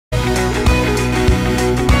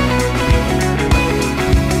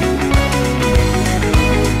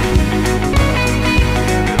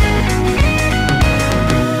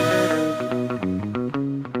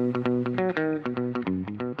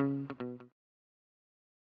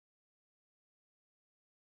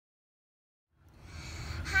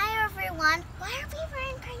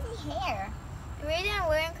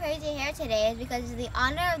crazy hair today is because it's the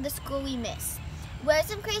honor of the school we miss. Wear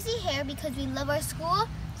some crazy hair because we love our school,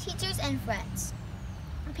 teachers, and friends.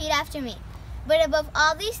 Repeat after me. But above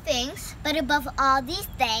all these things,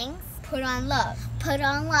 put on love. Put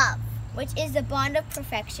on love, Which is the bond of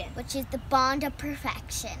perfection. which is the bond of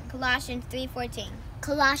perfection. Colossians 3:14.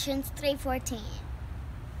 Colossians 3:14.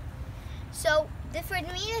 So, for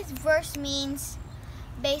me, this verse means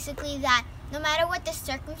basically that no matter what the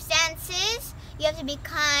circumstances, you have to be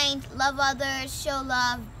kind, love others,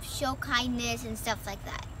 show kindness, and stuff like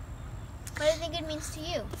that. What do you think it means to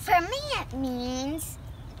you? For me, it means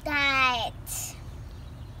that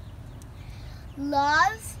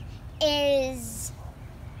love is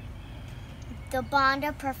the bond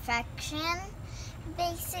of perfection,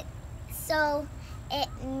 basic. So it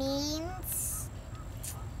means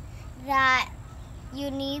that you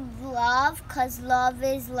need love because love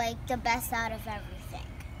is like the best out of everything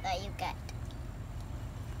that you get.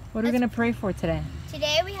 What are we going to pray for today?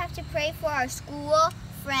 Today we have to pray for our school,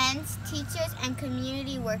 friends, teachers, and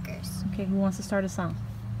community workers. Okay, who wants to start us off?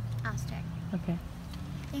 I'll start. Okay.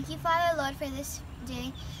 Thank you, Father, Lord, for this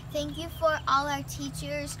day. Thank you for all our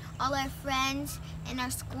teachers, all our friends in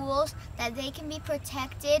our schools, that they can be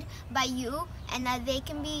protected by you and that they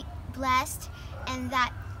can be blessed, and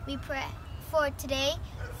that we pray for today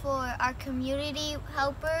for our community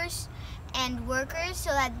helpers and workers so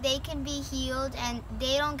that they can be healed and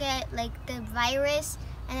they don't get like the virus,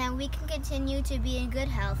 and that we can continue to be in good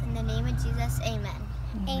health. In the name of Jesus, amen.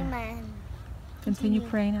 Amen. Continue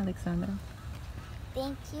praying, Alexandra.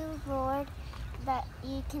 Thank you, Lord, that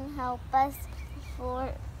you can help us for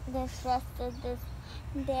this rest of this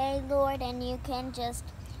day, Lord, and you can just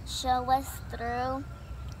show us through,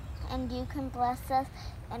 and you can bless us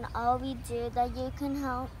in all we do, that you can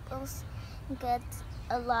help us get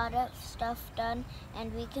a lot of stuff done,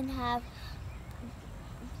 and we can have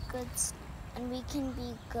and we can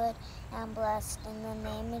be good and blessed. In the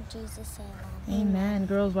name of Jesus, amen. Amen.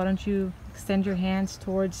 Girls, why don't you extend your hands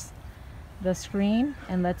towards the screen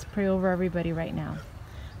and let's pray over everybody right now.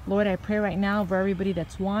 Lord, I pray right now for everybody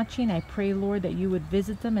that's watching. I pray, Lord, that you would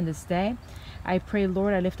visit them in this day. I pray,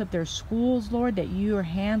 Lord, I lift up their schools, Lord, that your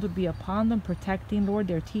hand would be upon them, protecting, Lord,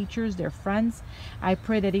 their teachers, their friends. I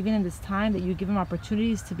pray that even in this time that you give them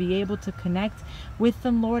opportunities to be able to connect with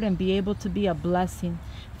them, Lord, and be able to be a blessing.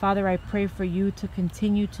 Father, I pray for you to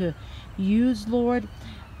continue to use, Lord,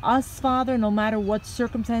 us, Father, no matter what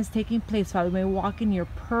circumstance taking place, Father, we may walk in your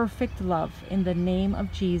perfect love. In the name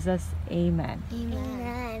of Jesus, amen. Amen.